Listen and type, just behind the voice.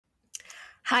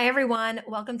Hi everyone,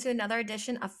 welcome to another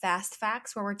edition of Fast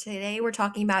Facts where today we're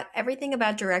talking about everything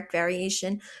about direct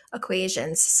variation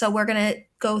equations. So we're going to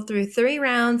go through 3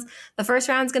 rounds. The first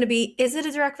round is going to be, is it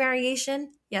a direct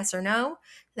variation? Yes or no.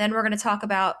 Then we're going to talk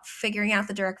about figuring out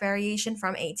the direct variation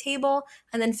from a table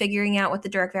and then figuring out what the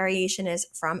direct variation is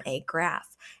from a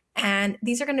graph. And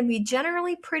these are going to be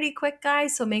generally pretty quick,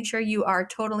 guys, so make sure you are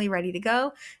totally ready to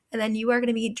go. And then you are going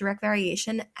to be direct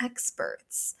variation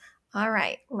experts. All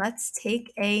right, let's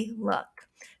take a look.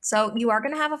 So you are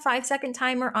going to have a 5-second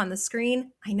timer on the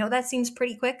screen. I know that seems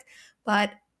pretty quick,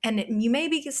 and you may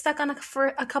be stuck on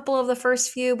for a couple of the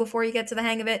first few before you get to the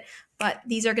hang of it, but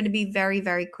these are going to be very,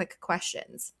 very quick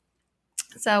questions.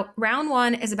 So round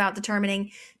 1 is about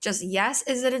determining just yes,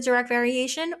 is it a direct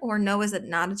variation, or no, is it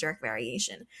not a direct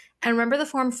variation? And remember, the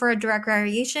form for a direct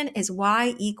variation is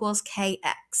y equals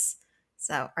kx.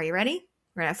 So are you ready?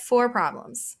 We're going to have 4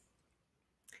 problems.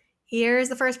 Here's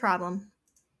the first problem.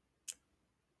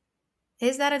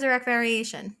 Is that a direct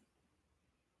variation?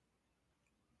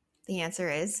 The answer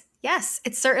is yes.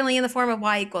 It's certainly in the form of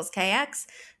y equals kx.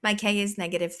 My k is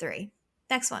 -3.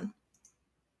 Next one.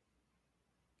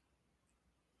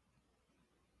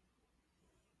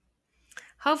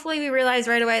 Hopefully we realize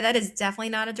right away that is definitely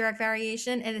not a direct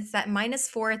variation, and it's that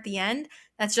 -4 at the end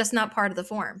that's just not part of the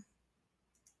form.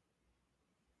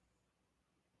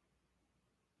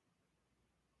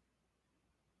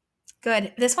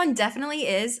 Good. This one definitely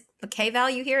is. The k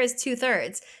value here is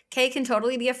 2/3. K can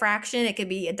totally be a fraction. It could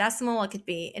be a decimal. It could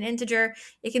be an integer.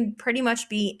 It can pretty much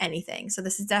be anything. So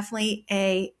this is definitely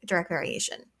a direct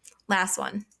variation. Last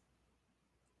one.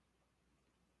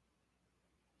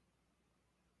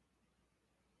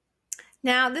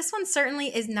 Now, this one certainly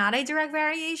is not a direct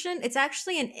variation. It's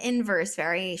actually an inverse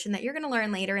variation that you're going to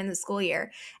learn later in the school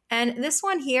year. And this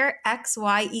one here,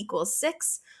 xy equals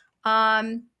 6.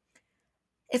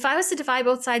 If I was to divide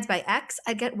both sides by x,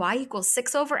 I'd get y equals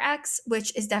 6 over x,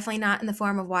 which is definitely not in the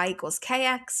form of y equals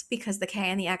kx because the k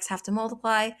and the x have to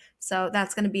multiply. So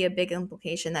that's going to be a big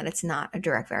implication that it's not a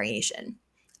direct variation.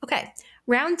 Okay,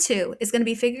 round 2 is going to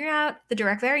be figuring out the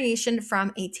direct variation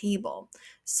from a table.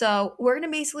 So we're going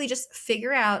to basically just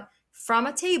figure out from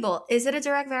a table, is it a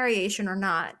direct variation or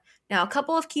not? Now, a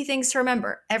couple of key things to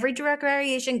remember. Every direct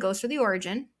variation goes through the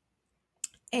origin,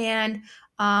 and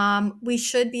we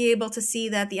should be able to see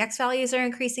that the x values are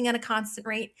increasing at a constant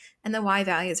rate and the y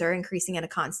values are increasing at a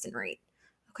constant rate.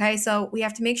 Okay, so we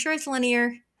have to make sure it's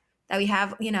linear, that we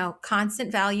have,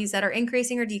 constant values that are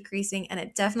increasing or decreasing, and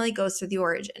it definitely goes through the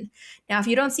origin. Now, if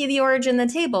you don't see the origin in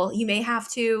the table, you may have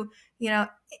to,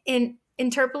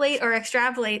 interpolate or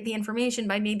extrapolate the information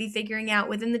by maybe figuring out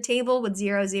within the table would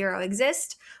 0, 0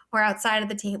 exist, or outside of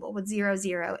the table would 0,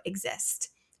 0 exist.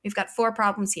 We've got 4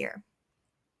 problems here.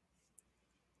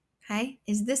 Okay,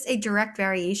 is this a direct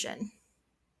variation?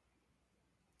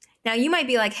 Now you might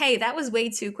be like, hey, that was way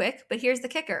too quick, but here's the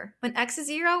kicker. When x is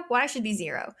 0, y should be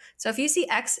 0. So if you see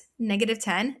x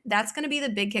 -10, that's going to be the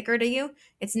big kicker to you.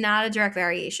 It's not a direct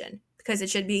variation because it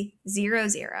should be 0,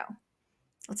 0.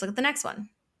 Let's look at the next one.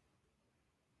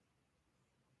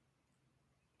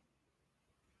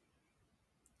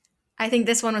 I think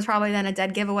this one was probably then a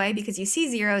dead giveaway because you see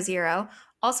 0, 0.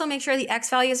 Also make sure the x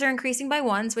values are increasing by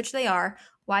 1s, which they are.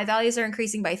 Y values are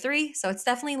increasing by 3, so it's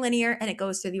definitely linear and it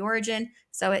goes through the origin,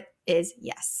 so it is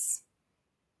yes.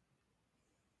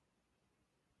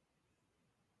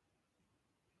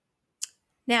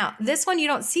 Now, this one you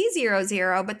don't see 0,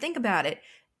 0, but think about it.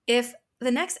 If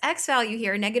the next x value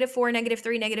here, -4,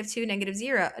 -3, -2,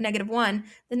 -0, -1,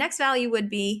 the next value would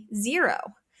be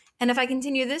 0. And if I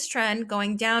continue this trend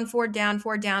going down 4, down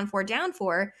 4, down 4, down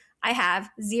 4, I have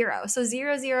 0. So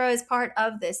 0, 0 is part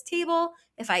of this table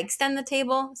if I extend the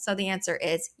table, so the answer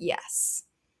is yes.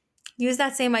 Use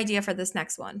that same idea for this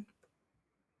next one.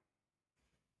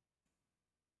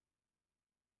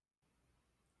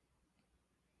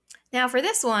 Now for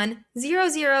this one, 0,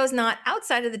 0 is not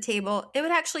outside of the table. It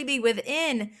would actually be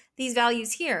within these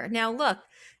values here. Now look,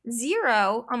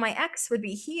 0 on my x would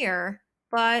be here,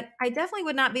 but I definitely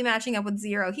would not be matching up with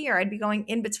 0 here. I'd be going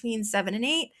in between 7 and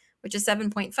 8, which is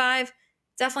 7.5.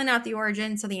 Definitely not the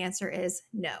origin, so the answer is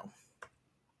no.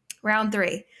 Round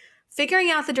 3,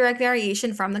 figuring out the direct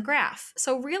variation from the graph.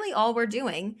 So really all we're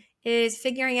doing is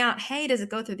figuring out, hey, does it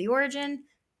go through the origin?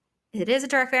 It is a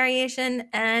direct variation,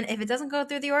 and if it doesn't go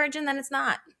through the origin, then it's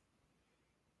not.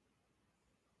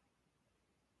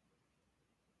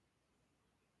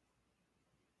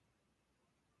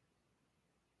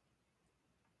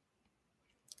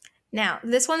 Now,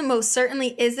 this one most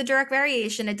certainly is the direct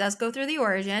variation. It does go through the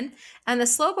origin. And the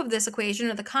slope of this equation,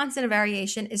 or the constant of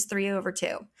variation, is 3 over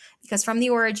 2. Because from the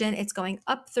origin, it's going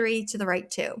up 3 to the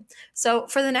right 2. So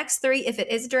for the next 3, if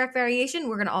it is a direct variation,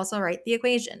 we're going to also write the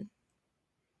equation.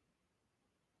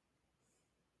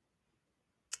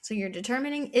 So you're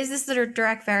determining, is this the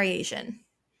direct variation?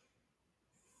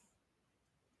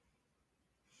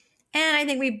 And I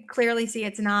think we clearly see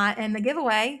it's not. And the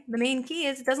giveaway, the main key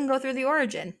is it doesn't go through the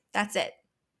origin. That's it.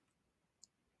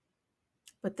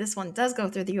 But this one does go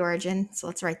through the origin. So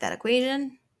let's write that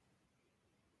equation.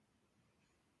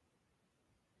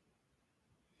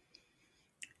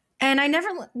 And I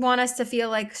never want us to feel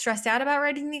like stressed out about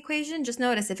writing the equation. Just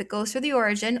notice if it goes through the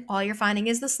origin, all you're finding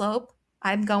is the slope.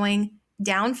 I'm going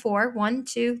down 4, 1,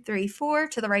 2, 3, 4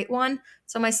 to the right 1.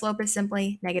 So my slope is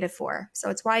simply -4. So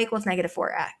it's y equals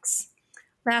 -4x.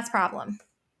 Last problem.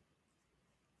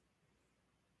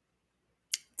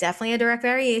 Definitely a direct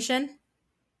variation.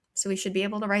 So we should be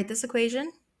able to write this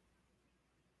equation.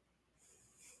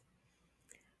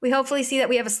 We hopefully see that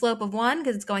we have a slope of 1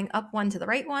 because it's going up 1 to the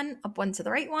right 1, up 1 to the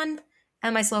right 1.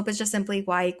 And my slope is just simply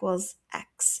y equals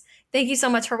x. Thank you so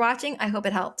much for watching. I hope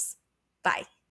it helps. Bye.